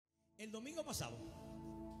El domingo pasado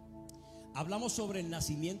hablamos sobre el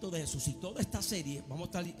nacimiento de Jesús y toda esta serie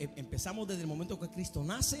empezamos desde el momento que Cristo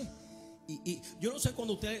nace. Y yo no sé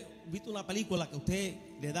cuando usted ha visto una película que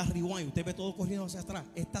usted le da rewind, usted ve todo corriendo hacia atrás.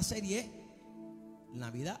 Esta serie es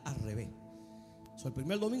Navidad al revés. El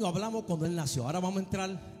primer domingo hablamos cuando Él nació. Ahora vamos a entrar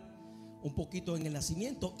un poquito en el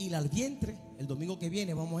nacimiento y al vientre. El domingo que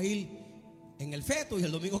viene vamos a ir en el feto y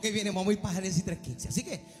el domingo que viene vamos a ir para Génesis 3:15. Así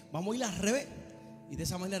que vamos a ir al revés y de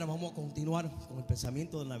esa manera vamos a continuar con el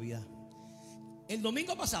pensamiento de Navidad. El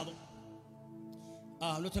domingo pasado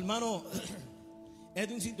nuestro hermano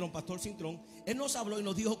Edwin Cintrón, pastor Cintrón, él nos habló y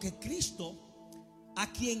nos dijo que Cristo, a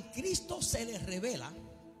quien Cristo se le revela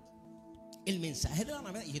el mensaje de la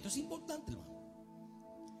Navidad. Y esto es importante,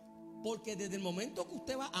 hermano, porque desde el momento que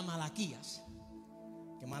usted va a Malaquías,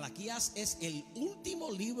 que Malaquías es el último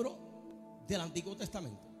libro del Antiguo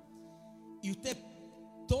Testamento, y usted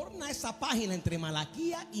torna esa página entre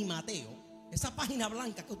Malaquías y Mateo, esa página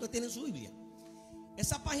blanca que usted tiene en su Biblia,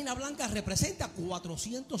 esa página blanca representa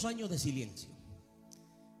 400 años de silencio,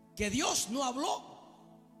 que Dios no habló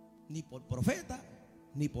ni por profeta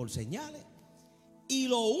ni por señales, y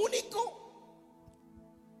lo único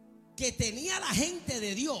que tenía la gente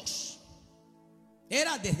de Dios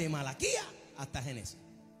era desde Malaquías hasta Génesis.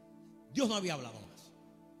 Dios no había hablado más.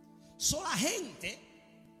 La gente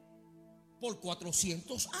por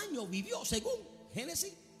 400 años vivió según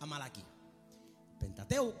Génesis a Malaquías.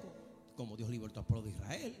 Pentateuco, como Dios libertó al pueblo de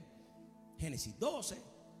Israel, Génesis 12,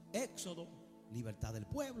 Éxodo, libertad del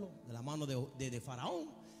pueblo de la mano de Faraón,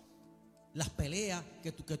 las peleas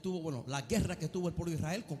que tuvo, bueno, la guerra que tuvo el pueblo de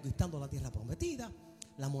Israel conquistando la tierra prometida,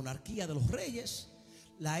 la monarquía de los reyes,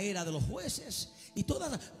 la era de los jueces y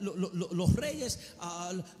todos los reyes,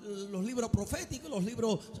 los libros proféticos, los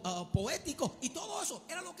libros poéticos, y todo eso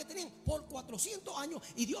era lo que tenían por 400 años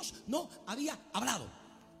y Dios no había hablado.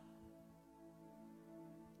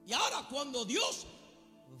 Y ahora cuando Dios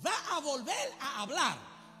va a volver a hablar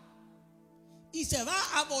y se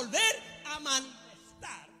va a volver a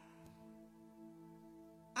manifestar,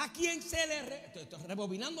 a quien se le estoy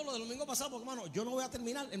rebobinando lo del domingo pasado, porque hermano, yo no voy a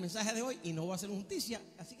terminar el mensaje de hoy y no voy a hacer justicia,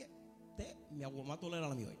 así que me voy a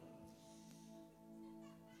tolerar a mí hoy.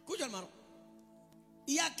 Escucha, hermano,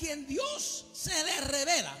 y a quien Dios se le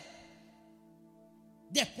revela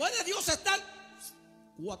después de Dios estar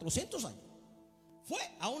 400 años, fue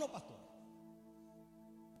a unos pastores.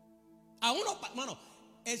 Hermano,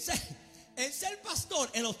 el ser pastor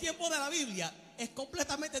en los tiempos de la Biblia es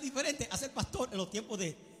completamente diferente a ser pastor en los tiempos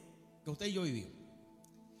que usted y yo vivimos.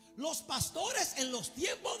 Los pastores en los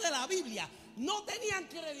tiempos de la Biblia no tenían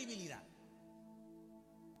credibilidad.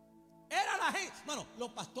 Era la gente, hermano,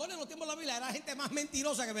 los pastores en los tiempos de la Biblia era la gente más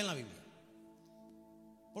mentirosa que ve en la Biblia,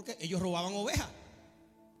 porque ellos robaban ovejas.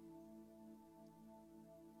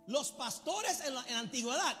 Los pastores en la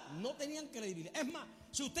antigüedad no tenían credibilidad. Es más,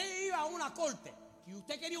 si usted iba a una corte y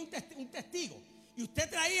usted quería un testigo y usted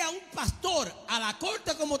traía a un pastor a la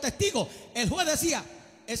corte como testigo, el juez decía,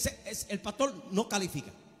 el pastor no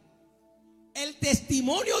califica. El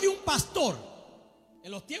testimonio de un pastor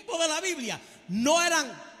en los tiempos de la Biblia no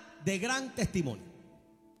eran de gran testimonio.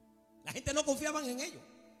 La gente no confiaba en ellos,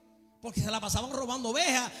 porque se la pasaban robando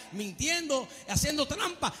ovejas, mintiendo, haciendo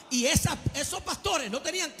trampa, y esos pastores no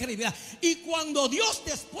tenían credibilidad. Y cuando Dios,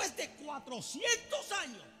 después de 400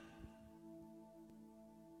 años,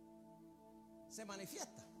 se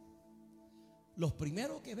manifiesta, los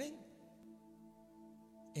primeros que ven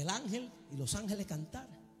el ángel y los ángeles cantar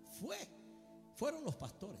fueron los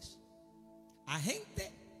pastores, a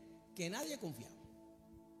gente que nadie confiaba.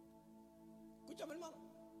 Escúchame, hermano,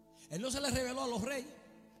 Él no se le reveló a los reyes,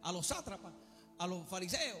 a los sátrapas, a los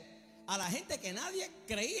fariseos, a la gente que nadie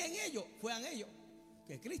creía en ellos. Fue a ellos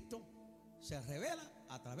que Cristo se revela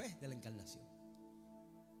a través de la encarnación.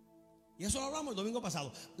 Y eso lo hablamos el domingo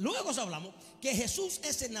pasado. Luego hablamos que Jesús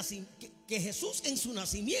en su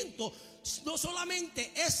nacimiento no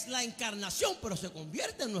solamente es la encarnación, pero se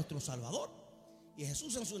convierte en nuestro Salvador. Y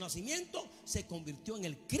Jesús en su nacimiento se convirtió en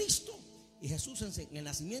el Cristo, y Jesús en el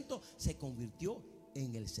nacimiento se convirtió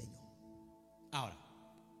en el Señor. Ahora,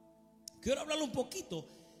 quiero hablarle un poquito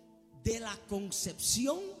de la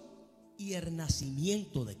concepción y el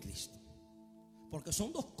nacimiento de Cristo, porque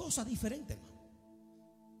son dos cosas diferentes, hermano.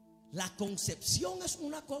 La concepción es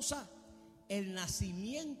una cosa, el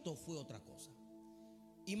nacimiento fue otra cosa.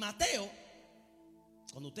 Y Mateo,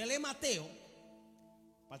 cuando usted lee Mateo,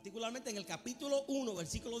 particularmente en el capítulo 1,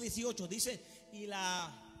 versículo 18, dice, y la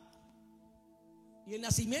Y el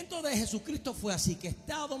nacimiento de Jesucristo fue así, que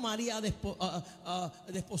estando María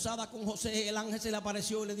desposada con José, el ángel se le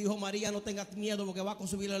apareció y le dijo: María, no tengas miedo, porque va a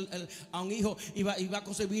concebir a un hijo y va a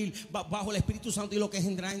concebir bajo el Espíritu Santo, y lo que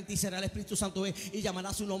engendrá en ti será el Espíritu Santo, y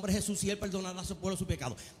llamará su nombre Jesús, y él perdonará a su pueblo su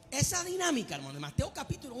pecado. Esa dinámica, hermano, en Mateo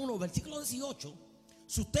capítulo 1, versículo 18,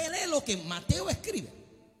 si usted lee lo que Mateo escribe,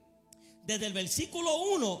 desde el versículo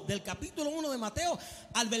 1 del capítulo 1 de Mateo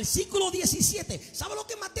al versículo 17, ¿sabe lo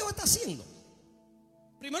que Mateo está haciendo?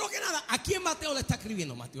 Primero que nada, ¿a quién Mateo le está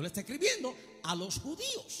escribiendo? Mateo le está escribiendo a los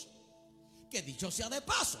judíos. Que dicho sea de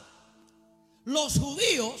paso, los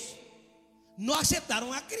judíos no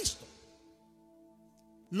aceptaron a Cristo.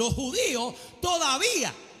 Los judíos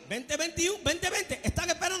todavía, 2020,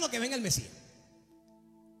 están esperando que venga el Mesías.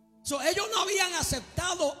 Ellos no habían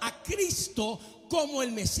aceptado a Cristo como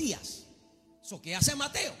el Mesías. ¿Qué hace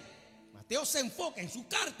Mateo? Mateo se enfoca en su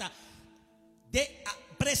carta de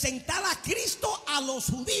presentar a Cristo a los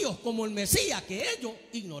judíos como el Mesías que ellos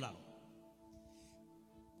ignoraron.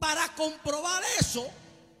 Para comprobar eso,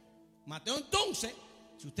 Mateo entonces,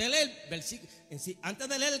 si usted lee el versículo, antes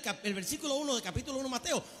de leer el versículo 1 del capítulo 1 de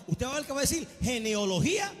Mateo, usted va a ver que va a decir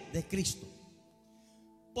genealogía de Cristo.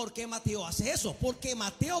 ¿Por qué Mateo hace eso? Porque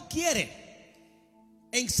Mateo quiere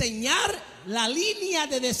enseñar la línea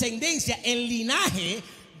de descendencia, el linaje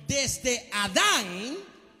desde Adán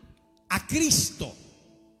a Cristo.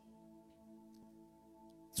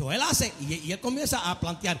 Él hace y él comienza a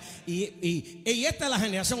plantear y esta es la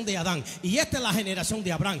generación de Adán, y esta es la generación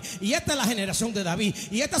de Abraham, y esta es la generación de David,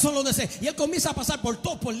 y estas son los de y él comienza a pasar por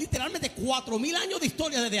todo, por literalmente 4000 años de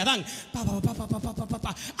historia desde Adán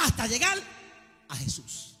hasta llegar a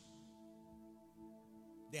Jesús,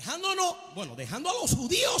 dejando a los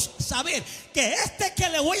judíos saber que este que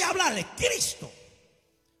le voy a hablar de Cristo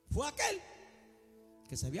fue aquel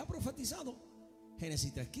que se había profetizado.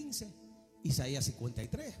 Génesis 3:15, Isaías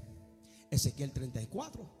 53, Ezequiel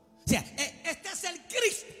 34. O sea, este es el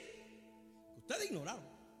Cristo que ustedes ignoraron.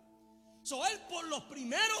 Él, por los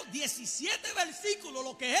primeros 17 versículos,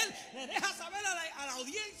 lo que él le deja saber a la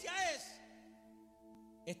audiencia es: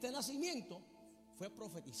 este nacimiento fue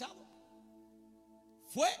profetizado,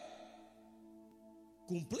 fue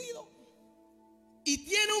cumplido y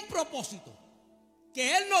tiene un propósito.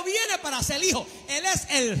 Que él no viene para ser hijo, él es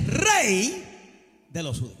el rey de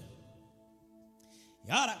los judíos.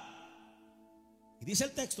 Y ahora, y dice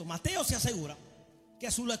el texto, Mateo se asegura que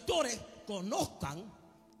sus lectores conozcan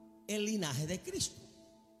el linaje de Cristo.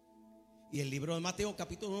 Y el libro de Mateo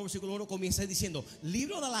capítulo 1 versículo 1 comienza diciendo: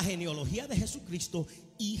 libro de la genealogía de Jesucristo,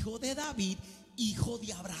 hijo de David, hijo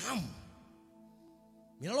de Abraham.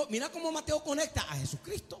 Mira cómo Mateo conecta a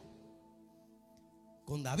Jesucristo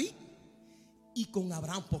con David y con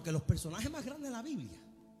Abraham, porque los personajes más grandes de la Biblia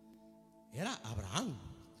era Abraham,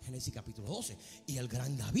 Génesis capítulo 12, y el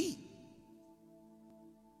gran David.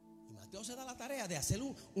 Y Mateo se da la tarea de hacer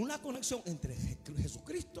una conexión entre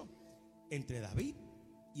Jesucristo, entre David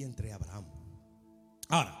y entre Abraham.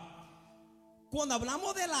 Ahora, cuando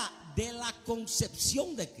hablamos de la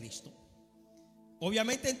concepción de Cristo,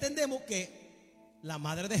 obviamente entendemos que la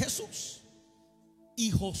madre de Jesús y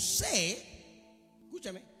José,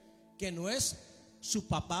 escúchame, que no es su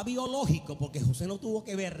papá biológico, porque José no tuvo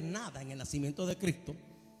que ver nada en el nacimiento de Cristo.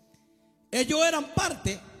 Ellos eran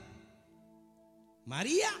parte,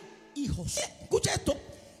 María y José, escucha esto,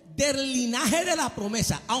 del linaje de la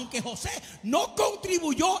promesa, aunque José no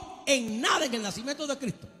contribuyó en nada en el nacimiento de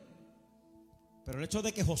Cristo. Pero el hecho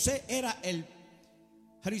de que José era el,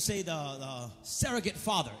 how do you say, the surrogate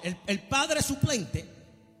father, el padre suplente,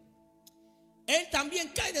 él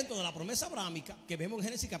también cae dentro de la promesa abrahámica que vemos en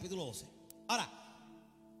Génesis capítulo 12. Ahora,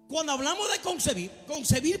 cuando hablamos de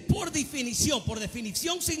concebir por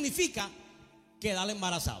definición significa quedar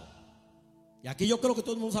embarazado. Y aquí yo creo que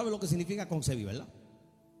todo el mundo sabe lo que significa concebir, ¿verdad?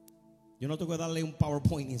 Yo no tengo que darle un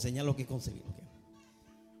PowerPoint y enseñar lo que es concebir, ¿okay?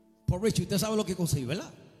 Por Richie, usted sabe lo que es concebir, ¿verdad?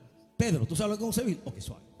 Pedro, ¿tú sabes lo que es concebir? Ok,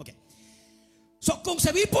 suave, ok.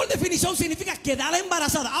 Concebir por definición significa quedar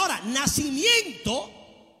embarazada. Ahora, nacimiento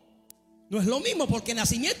no es lo mismo, porque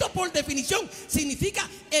nacimiento por definición significa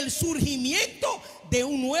el surgimiento de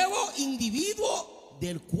un nuevo individuo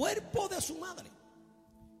del cuerpo de su madre.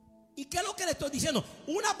 ¿Y qué es lo que le estoy diciendo?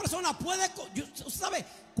 Una persona puede, ¿sabe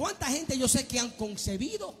cuánta gente yo sé que han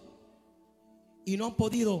concebido y no han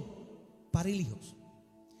podido parir hijos?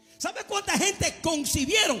 ¿Sabe cuánta gente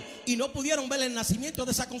concibieron y no pudieron ver el nacimiento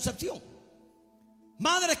de esa concepción?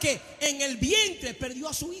 Madre que en el vientre perdió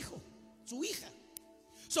a su hijo, su hija.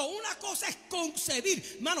 Una cosa es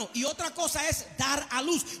concebir, hermano, y otra cosa es dar a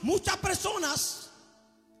luz. Muchas personas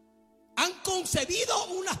han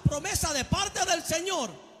concebido unas promesas de parte del Señor,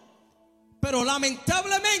 Pero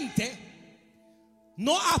lamentablemente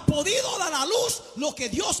no has podido dar a luz lo que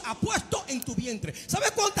Dios ha puesto en tu vientre.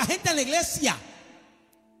 ¿Sabes cuánta gente en la iglesia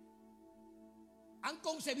han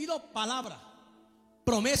concebido palabras,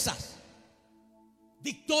 promesas,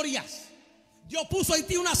 victorias? Dios puso en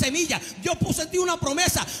ti una semilla, Dios puso en ti una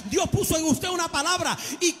promesa, Dios puso en usted una palabra,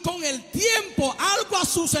 y con el tiempo algo ha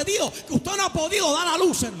sucedido que usted no ha podido dar a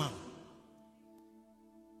luz, hermano.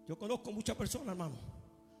 Yo conozco muchas personas, hermano,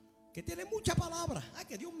 que tienen mucha palabra. Ay,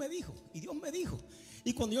 que Dios me dijo, y Dios me dijo.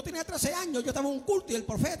 Y cuando yo tenía 13 años, yo estaba en un culto y el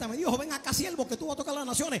profeta me dijo: ven acá, siervo, que tú vas a tocar las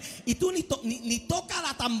naciones. Y tú ni tocas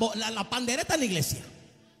la pandereta en la iglesia.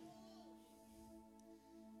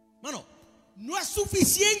 Hermano, no es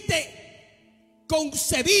suficiente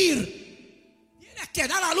concebir, tienes que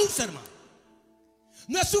dar a luz, hermano.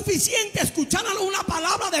 No es suficiente escuchar una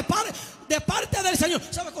palabra de parte del Señor.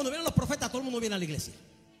 ¿Sabes? Cuando vienen los profetas, todo el mundo viene a la iglesia.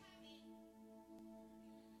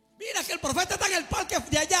 Mira que el profeta está en el parque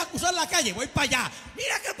de allá, a cruzar la calle, voy para allá.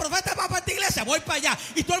 Mira que el profeta va para esta iglesia, voy para allá.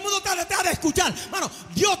 Y todo el mundo está detrás de escuchar. Hermano,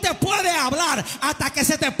 Dios te puede hablar hasta que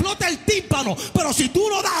se te explote el tímpano, pero si tú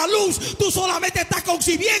no das a luz, tú solamente estás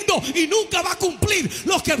concibiendo y nunca va a cumplir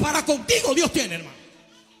lo que para contigo Dios tiene, hermano.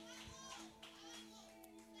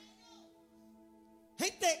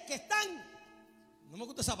 Gente que están, no me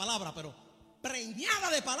gusta esa palabra, pero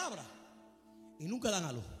preñada de palabra y nunca dan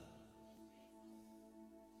a luz.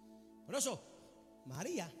 Por eso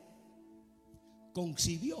María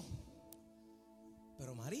concibió,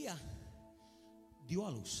 pero María dio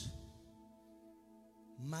a luz.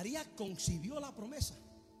 María concibió la promesa,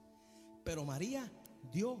 pero María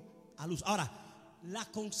dio a luz. Ahora, la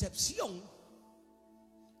concepción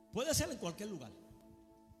puede ser en cualquier lugar.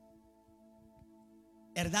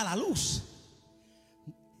 El dar a luz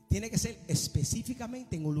tiene que ser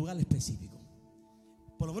específicamente en un lugar específico.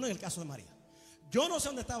 Por lo menos en el caso de María. Yo no sé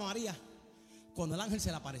dónde estaba María cuando el ángel se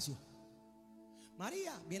le apareció.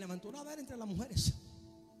 María, bienaventurada era entre las mujeres.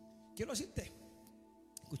 Quiero decirte,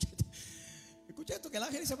 escucha esto, que el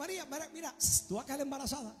ángel dice: María, mira, tú vas a quedar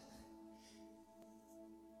embarazada.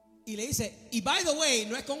 Y le dice: y by the way,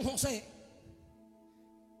 no es con José.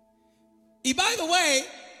 Y by the way,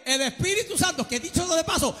 el Espíritu Santo, que dicho de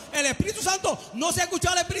paso, el Espíritu Santo, no se ha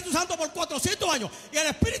escuchado al Espíritu Santo por 400 años. Y el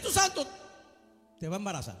Espíritu Santo te va a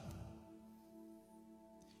embarazar.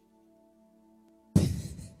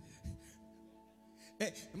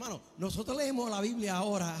 Hermano, nosotros leemos la Biblia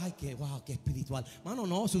ahora. Ay, qué wow, qué espiritual. Hermano,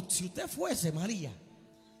 no, si usted fuese María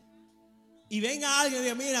y venga alguien y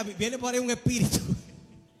diga: mira, viene por ahí un espíritu.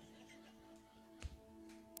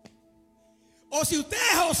 O si usted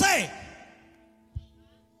es José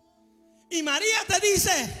y María te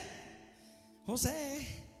dice: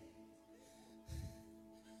 José,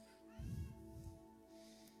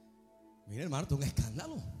 mira, hermano, esto es un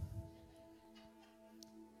escándalo.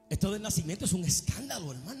 Esto del nacimiento es un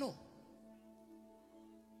escándalo, hermano.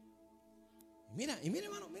 Mira,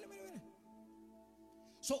 hermano, mira.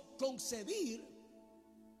 Concebir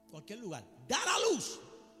cualquier lugar, dar a luz,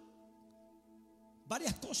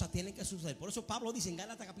 varias cosas tienen que suceder. Por eso Pablo dice en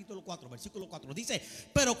Gálatas capítulo 4, versículo 4, dice: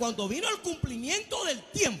 pero cuando vino el cumplimiento del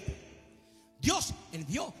tiempo, Dios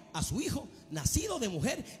envió a su hijo, nacido de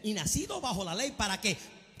mujer y nacido bajo la ley, para que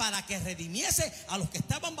redimiese a los que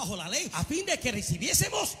estaban bajo la ley, a fin de que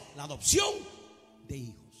recibiésemos la adopción de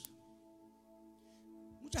hijos.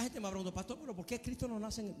 Mucha gente me ha preguntado: pastor, pero ¿por qué Cristo no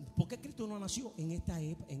nació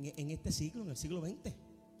en este siglo, en el siglo XX?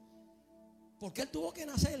 ¿Por qué Él tuvo que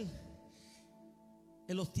nacer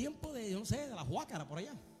en los tiempos de, yo no sé, de la Huácara por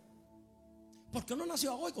allá? ¿Por qué no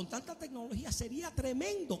nació hoy con tanta tecnología? Sería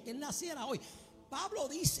tremendo que Él naciera hoy. Pablo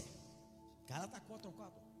dice, Gálatas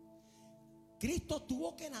 4:4, Cristo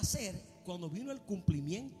tuvo que nacer cuando vino el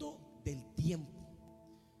cumplimiento del tiempo.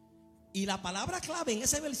 Y la palabra clave en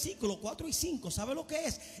ese versículo 4 y 5, ¿sabe lo que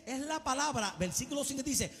es? Es la palabra, versículo 5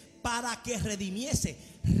 dice: para que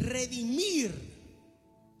redimiese, redimir.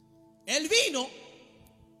 Él vino,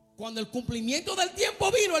 cuando el cumplimiento del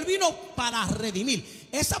tiempo vino, Él vino para redimir.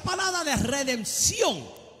 Esa palabra de redención,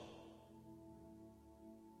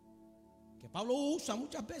 que Pablo usa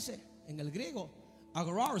muchas veces en el griego,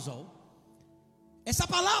 agorazo. Esa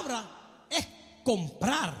palabra es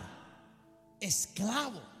comprar,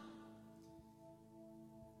 esclavo.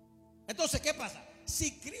 Entonces, ¿qué pasa?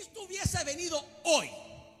 Si Cristo hubiese venido hoy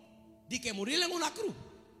y que morir en una cruz,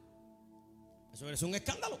 eso es un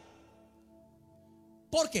escándalo.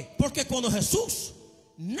 ¿Por qué? Porque cuando Jesús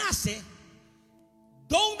nace,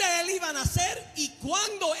 dónde Él iba a nacer y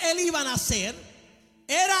cuándo Él iba a nacer,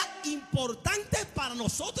 era importante para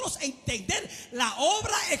nosotros entender la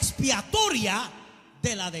obra expiatoria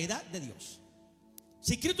de la deidad de Dios.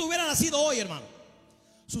 Si Cristo hubiera nacido hoy, hermano,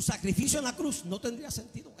 su sacrificio en la cruz no tendría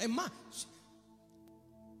sentido. Es más,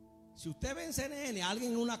 si usted ve en CNN a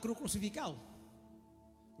alguien en una cruz crucificado,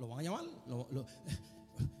 lo van a llamar,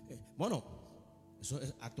 bueno, eso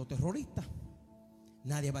es acto terrorista.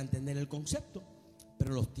 Nadie va a entender el concepto. Pero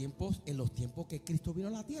en los tiempos que Cristo vino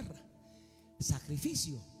a la tierra,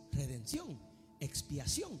 sacrificio, redención,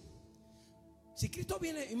 expiación. Si Cristo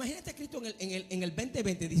viene, imagínate a Cristo en el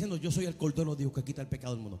 2020 diciendo: yo soy el Cordero de Dios que quita el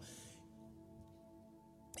pecado del mundo.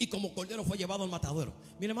 Y como cordero fue llevado al matadero.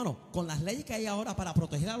 Mire, hermano, con las leyes que hay ahora para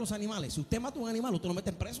proteger a los animales, si usted mata a un animal, usted lo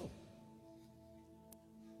mete preso.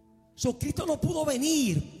 Cristo no pudo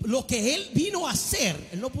venir lo que Él vino a hacer.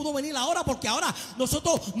 Él no pudo venir ahora, porque ahora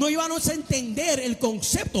nosotros no íbamos a entender el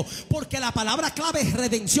concepto, porque la palabra clave es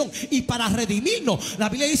redención. Y para redimirnos, la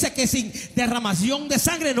Biblia dice que sin derramación de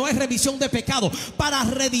sangre no hay remisión de pecado. Para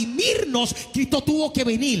redimirnos, Cristo tuvo que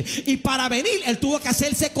venir. Y para venir, Él tuvo que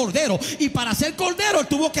hacerse cordero. Y para ser cordero, Él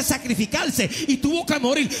tuvo que sacrificarse y tuvo que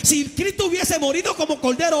morir. Si Cristo hubiese morido como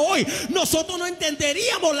cordero hoy, nosotros no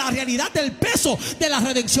entenderíamos la realidad del peso de la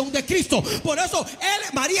redención de Cristo. Por eso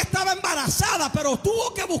María estaba embarazada, pero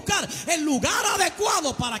tuvo que buscar el lugar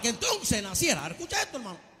adecuado para que entonces naciera. Escucha esto,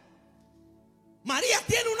 hermano. María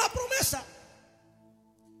tiene una promesa,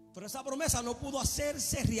 pero esa promesa no pudo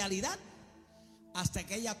hacerse realidad hasta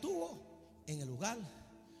que ella tuvo en el lugar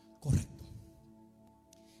correcto.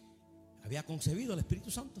 Había concebido el Espíritu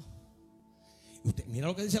Santo. Y usted mira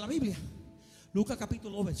lo que dice la Biblia. Lucas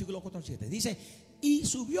capítulo 2 versículo 4 al 7. Dice: y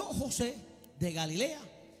subió José de Galilea,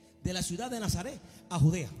 de la ciudad de Nazaret a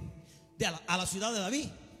Judea, a la ciudad de David,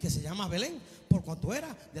 que se llama Belén, por cuanto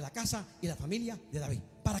era de la casa y la familia de David.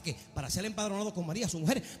 ¿Para qué? Para ser empadronado con María, su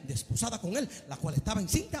mujer, desposada con él, la cual estaba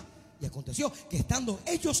encinta. Y aconteció que estando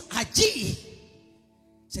ellos allí,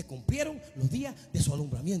 se cumplieron los días de su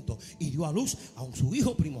alumbramiento, y dio a luz a su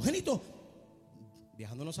hijo primogénito,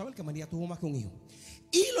 dejándonos saber que María tuvo más que un hijo.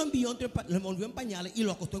 Y lo envolvió en pañales y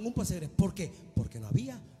lo acostó en un pesebre. ¿Por qué? Porque no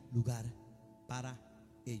había lugar para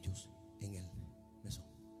ellos en el mesón.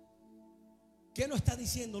 ¿Qué nos está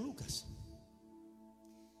diciendo Lucas?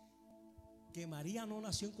 Que María no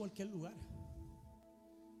nació en cualquier lugar.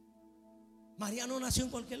 María no nació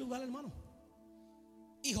en cualquier lugar, hermano.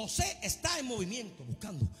 Y José está en movimiento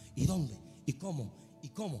buscando. ¿Y dónde? ¿Y cómo? ¿Y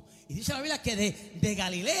cómo? Y dice la Biblia que de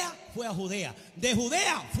Galilea fue a Judea, de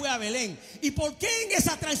Judea fue a Belén. ¿Y por qué en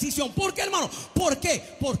esa transición? ¿Por qué, hermano? ¿Por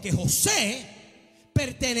qué? Porque José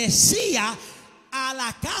pertenecía a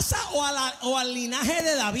la casa o al linaje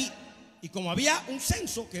de David. Y como había un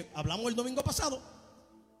censo, que hablamos el domingo pasado,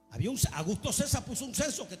 Augusto César puso un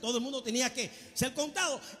censo que todo el mundo tenía que ser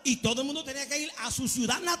contado, y todo el mundo tenía que ir a su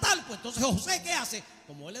ciudad natal. Pues entonces José, ¿qué hace?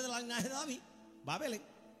 Como él es del linaje de David, va a Belén.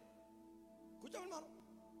 Escúchame, hermano.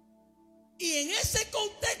 Y en ese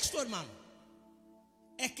contexto, hermano,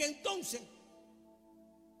 es que entonces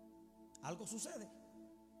algo sucede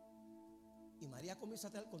y María comienza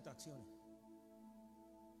a tener contracciones.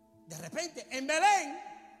 De repente, en Belén,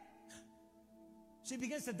 she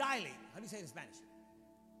begins to dilate. How do you say it in Spanish?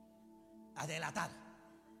 A delatar.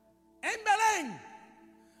 En Belén.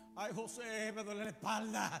 Ay, José, me duele la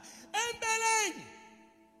espalda. En Belén.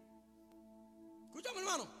 Escúchame,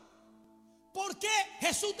 hermano. ¿Por qué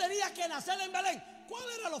Jesús tenía que nacer en Belén? ¿Cuál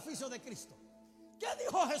era el oficio de Cristo? ¿Qué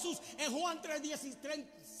dijo Jesús en Juan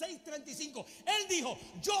 6:35? Él dijo: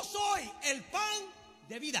 yo soy el pan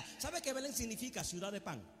de vida. ¿Sabe qué Belén significa? Ciudad de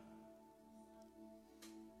pan.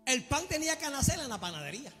 El pan tenía que nacer en la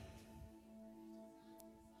panadería.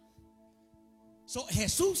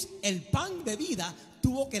 Jesús, el pan de vida,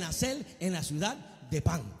 tuvo que nacer en la ciudad de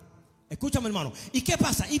pan. Escúchame, hermano. ¿Y qué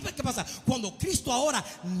pasa? Cuando Cristo ahora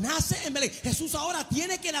nace en Belén, Jesús ahora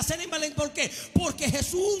tiene que nacer en Belén. ¿Por qué? Porque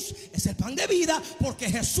Jesús es el pan de vida, porque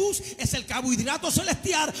Jesús es el carbohidrato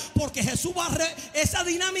celestial, porque Jesús esa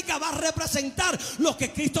dinámica va a representar lo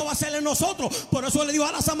que Cristo va a hacer en nosotros. Por eso le dijo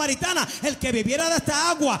a la samaritana: el que bebiera de esta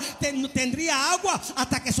agua tendría agua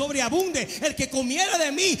hasta que sobreabunde. El que comiera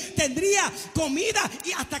de mí tendría comida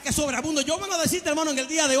y hasta que sobreabunde. Yo vengo a decirte, hermano, en el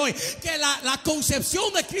día de hoy, que la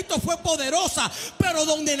concepción de Cristo fue poderosa, pero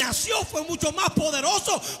donde nació fue mucho más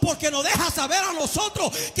poderoso, porque nos deja saber a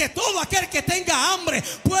nosotros que todo aquel que tenga hambre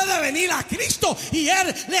puede venir a Cristo y Él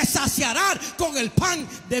le saciará con el pan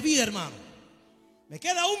de vida, hermano. Me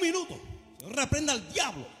queda un minuto. Señor, reprenda al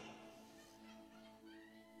diablo.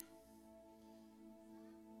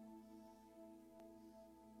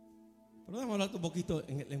 Pero déjame hablarte un poquito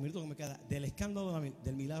en el minuto que me queda del escándalo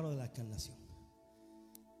del milagro de la encarnación.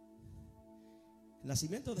 El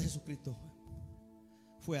nacimiento de Jesucristo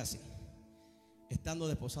fue así. estando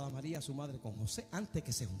desposada María, su madre, con José, antes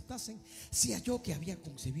que se juntasen, se halló que había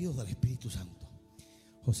concebido del Espíritu Santo.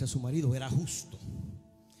 José, su marido, era justo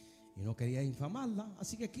y no quería infamarla,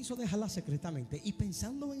 así que quiso dejarla secretamente. Y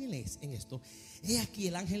pensando en esto, he aquí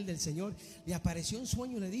el ángel del Señor le apareció en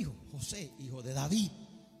sueño y le dijo: José, hijo de David,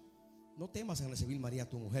 no temas en recibir María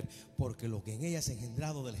tu mujer, porque lo que en ella es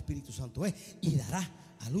engendrado del Espíritu Santo es, y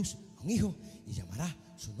dará a luz a un hijo y llamará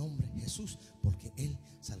su nombre Jesús, porque él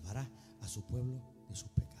salvará a su pueblo de sus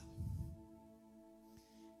pecados.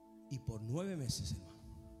 Y por 9 meses, hermano,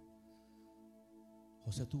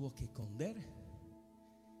 José tuvo que esconder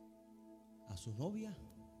a su novia.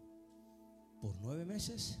 Por 9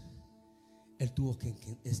 meses él tuvo que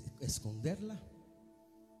esconderla,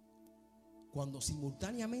 cuando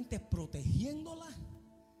simultáneamente protegiéndola,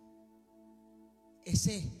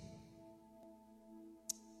 ese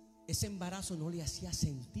embarazo no le hacía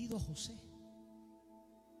sentido a José.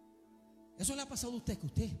 Eso le ha pasado a usted, que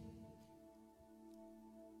usted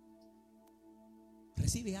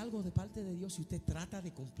recibe algo de parte de Dios y usted trata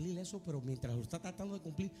de cumplir eso, pero mientras lo está tratando de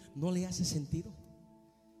cumplir no le hace sentido.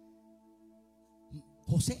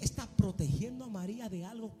 José está protegiendo a María de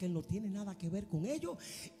algo que no tiene nada que ver con ello.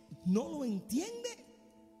 No lo entiende.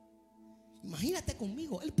 Imagínate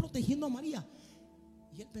conmigo, él protegiendo a María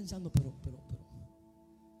y él pensando, pero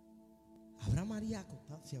 ¿habrá María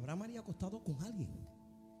acostado? Si habrá María acostado con alguien,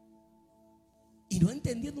 y no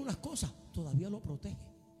entendiendo unas cosas, todavía lo protege.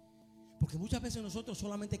 Porque muchas veces nosotros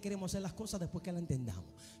solamente queremos hacer las cosas después que las entendamos.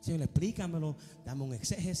 Señor, explícamelo, dame un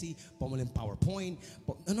exégesis, póngalo en PowerPoint.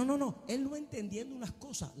 No. Él no entendiendo unas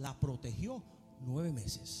cosas, la protegió 9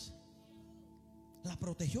 meses. La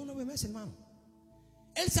protegió 9 meses, hermano.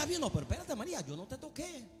 Él sabía, no, pero espérate, María, yo no te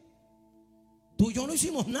toqué. Tú y yo no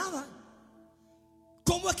hicimos nada.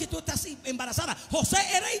 ¿Cómo es que tú estás embarazada? José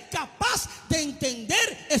era incapaz de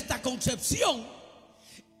entender esta concepción,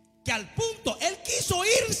 que al punto él quiso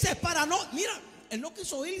irse para no, mira, él no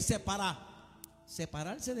quiso irse para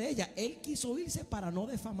separarse de ella, él quiso irse para no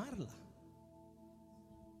defamarla.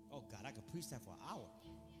 Oh God, I could preach that for an hour.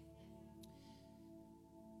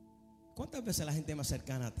 ¿Cuántas veces la gente más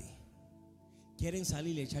cercana a ti quieren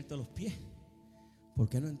salir y echarte a los pies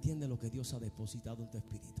porque no entiende lo que Dios ha depositado en tu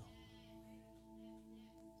espíritu?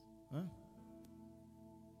 ¿Ah?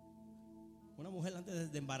 Una mujer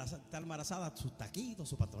antes de estar embarazada, sus taquitos,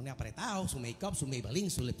 sus pantalones apretados, su make-up, su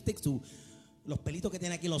Maybelline, su lipstick, los pelitos que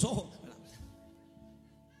tiene aquí en los ojos.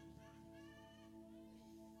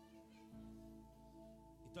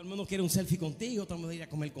 Y todo el mundo quiere un selfie contigo, todo el mundo quiere ir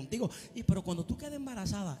a comer contigo. Pero cuando tú quedas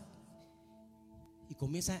embarazada y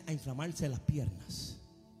comienzas a inflamarse las piernas,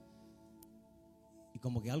 y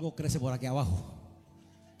como que algo crece por aquí abajo,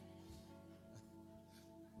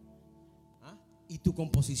 y tu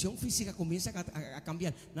composición física comienza a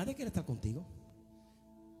cambiar, nadie quiere estar contigo.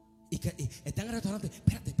 Y están en el restaurante,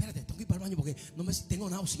 espérate, tengo que ir para el baño porque tengo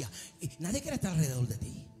náusea. Y nadie quiere estar alrededor de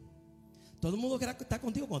ti. Todo el mundo quiere estar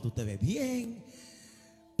contigo cuando tú te ves bien,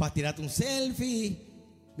 para tirarte un selfie.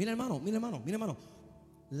 Mira hermano,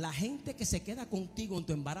 la gente que se queda contigo en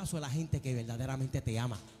tu embarazo es la gente que verdaderamente te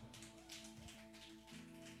ama.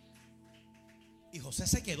 Y José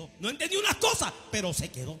se quedó, no entendió unas cosas, pero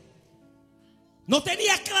se quedó. No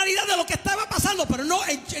tenía claridad de lo que estaba pasando, pero no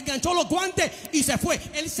enganchó los guantes y se fue.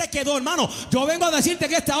 Él se quedó, hermano. Yo vengo a decirte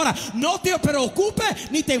que esta hora no te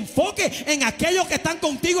preocupes ni te enfoques en aquellos que están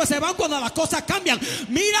contigo y se van cuando las cosas cambian.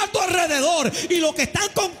 Mira a tu alrededor y los que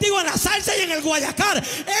están contigo en la salsa y en el Guayacar,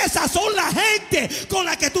 esas son la gente con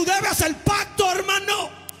la que tú debes hacer pacto, hermano.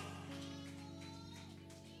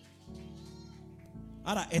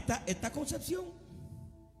 Ahora, esta concepción,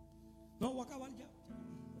 no voy a acabar ya.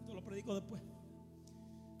 Esto lo predico después.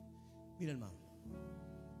 Mira, hermano,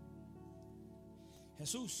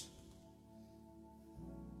 Jesús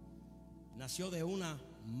nació de una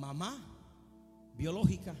mamá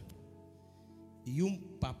biológica y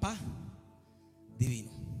un papá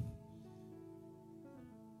divino.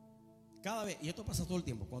 Cada vez, y esto pasa todo el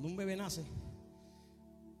tiempo, cuando un bebé nace,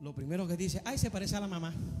 lo primero que dice, ay, se parece a la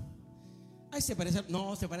mamá. Ay, se parece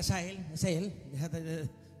a él, es él.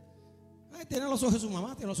 Ay, tiene los ojos de su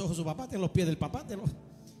mamá, tiene los ojos de su papá, tiene los pies del papá,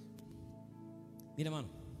 Mira, hermano,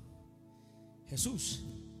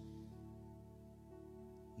 Jesús,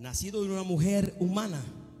 nacido de una mujer humana,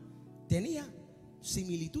 tenía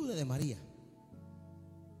similitudes de María,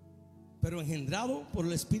 pero engendrado por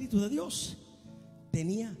el Espíritu de Dios,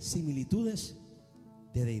 tenía similitudes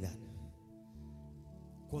de deidad.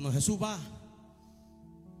 Cuando Jesús va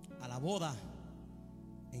a la boda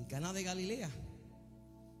en Caná de Galilea,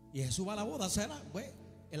 y Jesús va a la boda, será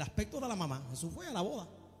el aspecto de la mamá. Jesús fue a la boda,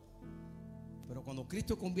 Pero cuando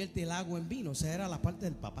Cristo convierte el agua en vino, esa era la parte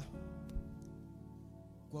del papá.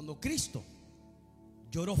 Cuando Cristo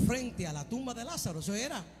lloró frente a la tumba de Lázaro, eso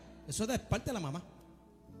era parte de la mamá.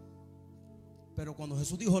 Pero cuando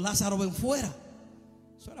Jesús dijo, Lázaro, ven fuera,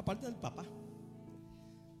 eso era parte del papá.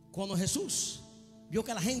 Cuando Jesús vio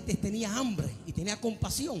que la gente tenía hambre y tenía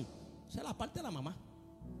compasión, esa era la parte de la mamá.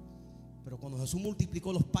 Pero cuando Jesús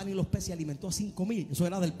multiplicó los panes y los peces y alimentó a 5,000, eso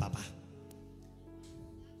era del papá.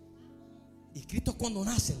 Y Cristo, cuando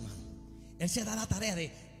nace, hermano, Él se da la tarea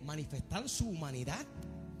de manifestar su humanidad,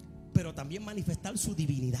 pero también manifestar su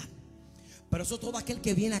divinidad. Pero eso todo aquel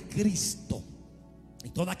que viene a Cristo y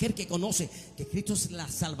todo aquel que conoce que Cristo es la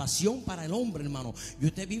salvación para el hombre, hermano, y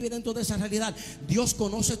usted vive dentro de esa realidad. Dios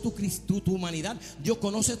conoce tu humanidad, Dios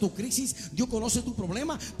conoce tu crisis, Dios conoce tu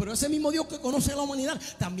problema. Pero ese mismo Dios que conoce la humanidad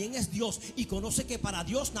también es Dios, y conoce que para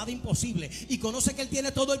Dios nada es imposible, y conoce que Él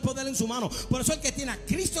tiene todo el poder en su mano. Por eso el que tiene a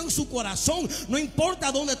Cristo en su corazón, no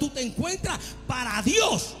importa dónde tú te encuentras, para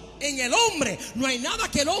Dios, en el hombre, no hay nada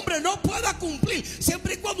que el hombre no pueda cumplir,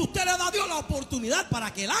 siempre y cuando usted le da a Dios la oportunidad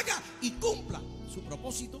para que Él haga y cumpla su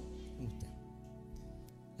propósito en usted.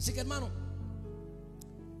 Así que, hermano,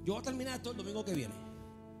 yo voy a terminar esto el domingo que viene,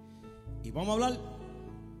 y vamos a hablar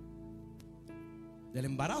del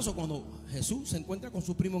embarazo cuando Jesús se encuentra con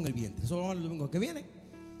su primo en el vientre. Eso lo vamos a hablar el domingo que viene.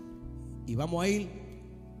 Y vamos a ir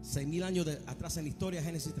 6,000 años atrás en la historia,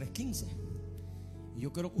 Génesis 3:15. Y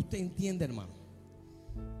yo quiero que usted entienda, hermano,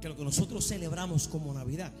 que lo que nosotros celebramos como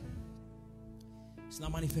Navidad es la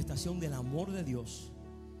manifestación del amor de Dios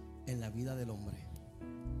en la vida del hombre.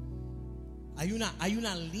 Hay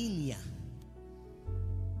una línea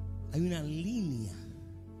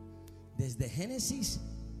desde Génesis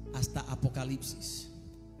hasta Apocalipsis,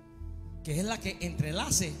 que es la que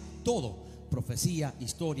entrelace todo: profecía,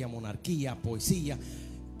 historia, monarquía, poesía.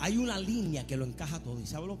 Hay una línea que lo encaja todo. ¿Y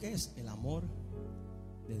sabe lo que es? El amor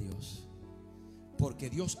de Dios.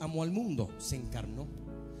 Porque Dios amó al mundo, se encarnó.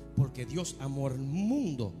 Porque Dios amó al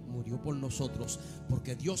mundo, murió por nosotros.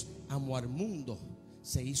 Porque Dios amó al mundo,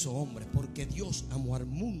 se hizo hombre. Porque Dios amó al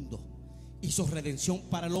mundo, hizo redención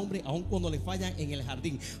para el hombre, aun cuando le fallan en el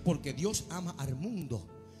jardín. Porque Dios ama al mundo.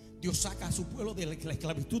 Dios saca a su pueblo de la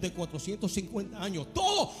esclavitud de 450 años.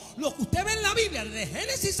 Todo lo que usted ve en la Biblia, de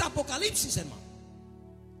Génesis a Apocalipsis, hermano,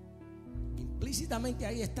 implícitamente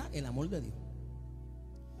ahí está el amor de Dios.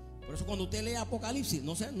 Por eso cuando usted lee Apocalipsis,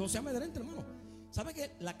 no se amedrente, hermano. ¿Sabe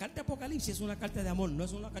que la carta de Apocalipsis es una carta de amor? No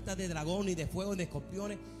es una carta de dragón, ni de fuego, ni de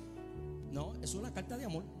escorpiones. No, es una carta de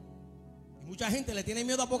amor. Y mucha gente le tiene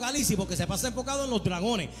miedo a Apocalipsis porque se pasa enfocado en los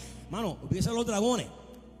dragones. Hermano, olvídese de los dragones.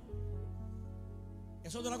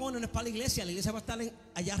 Esos dragones no es para la iglesia. La iglesia va a estar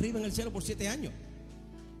allá arriba en el cielo por 7 años.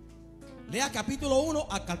 Lea capítulo 1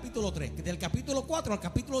 al capítulo 3. Del capítulo 4 al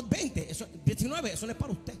capítulo 20, 19, eso no es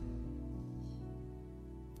para usted.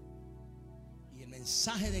 Y el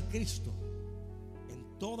mensaje de Cristo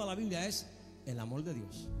en toda la Biblia es el amor de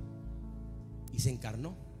Dios. Y se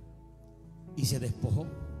encarnó, y se despojó,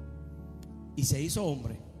 y se hizo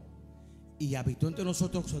hombre, y habitó entre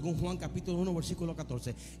nosotros, según Juan capítulo 1 versículo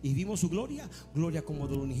 14. Y vimos su gloria, gloria como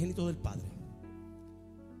del unigénito del Padre.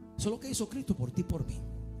 Eso es lo que hizo Cristo por ti y por mí.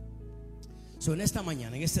 So, en esta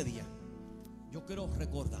mañana, en este día, yo quiero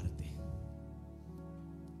recordarte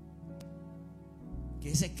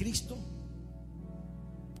que ese Cristo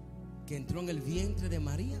que entró en el vientre de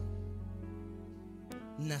María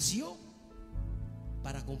nació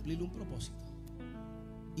para cumplir un propósito.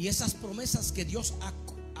 Y esas promesas que Dios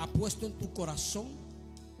ha puesto en tu corazón,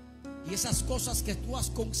 y esas cosas que tú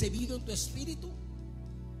has concebido en tu espíritu,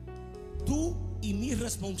 tú y mi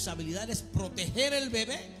responsabilidad es proteger el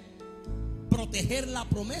bebé, proteger la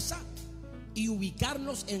promesa y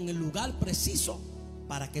ubicarnos en el lugar preciso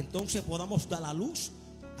para que entonces podamos dar a luz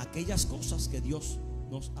aquellas cosas que Dios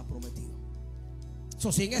nos ha prometido.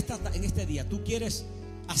 So, si en este día tú quieres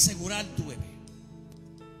asegurar tu bebé,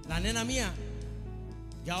 la nena mía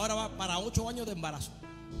ya ahora va para 8 años de embarazo.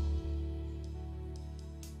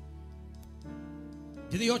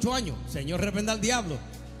 Yo dije 8 años, Señor, reprenda al diablo.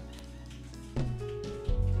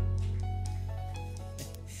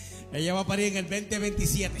 Ella va a parir en el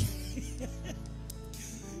 2027.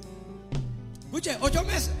 Escuche, 8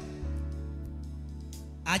 meses.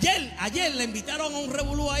 Ayer le invitaron a un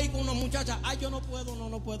revolú ahí con una muchacha. Ay, yo no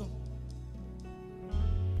puedo.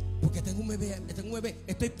 Porque tengo un bebé.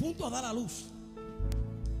 Estoy a punto de dar a luz.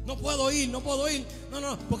 No puedo ir. No,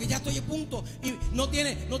 porque ya estoy a punto. Y no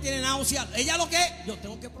tiene náusea. Ella lo que es, yo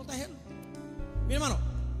tengo que protegerlo. Mi hermano,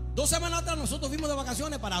 2 semanas atrás nosotros fuimos de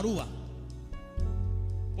vacaciones para Aruba.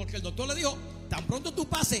 Porque el doctor le dijo, tan pronto tú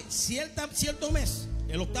pases cierto mes,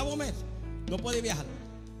 el 8º mes, no puedes viajar.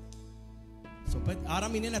 Ahora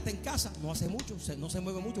mi nena está en casa, no hace mucho, no se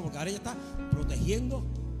mueve mucho, porque ahora ella está protegiendo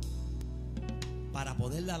para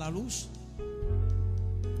poder dar a la luz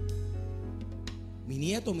mi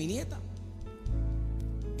nieto, mi nieta.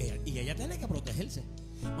 Y ella tiene que protegerse.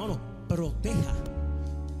 No, proteja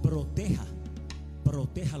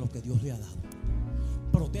lo que Dios le ha dado.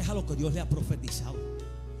 Proteja lo que Dios le ha profetizado.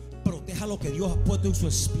 Proteja lo que Dios ha puesto en su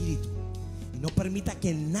espíritu. Y no permita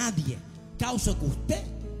que nadie cause que usted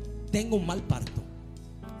tenga un mal parto.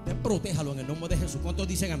 Usted protéjalo en el nombre de Jesús. ¿Cuántos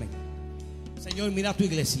dicen amén? Señor, mira a tu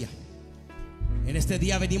iglesia. En este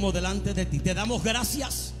día venimos delante de ti. Te damos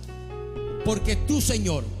gracias porque tú,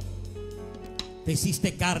 Señor, te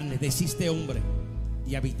hiciste carne, te hiciste hombre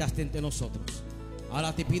y habitaste entre nosotros.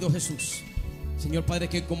 Ahora te pido, Jesús, Señor Padre,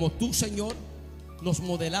 que como tú, Señor, nos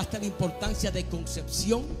modelaste la importancia de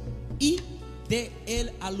concepción y de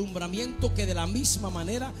el alumbramiento, que de la misma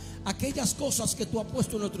manera aquellas cosas que tú has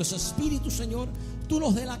puesto en nuestros espíritus, Señor, tú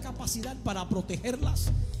nos dé la capacidad para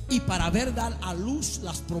protegerlas y para ver dar a luz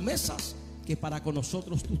las promesas que para con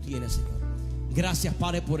nosotros tú tienes, Señor. Gracias,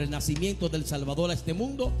 Padre, por el nacimiento del Salvador a este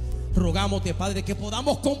mundo. Rogámote, Padre, que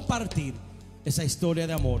podamos compartir esa historia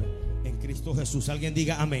de amor en Cristo Jesús. Alguien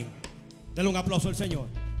diga amén. Denle un aplauso al Señor.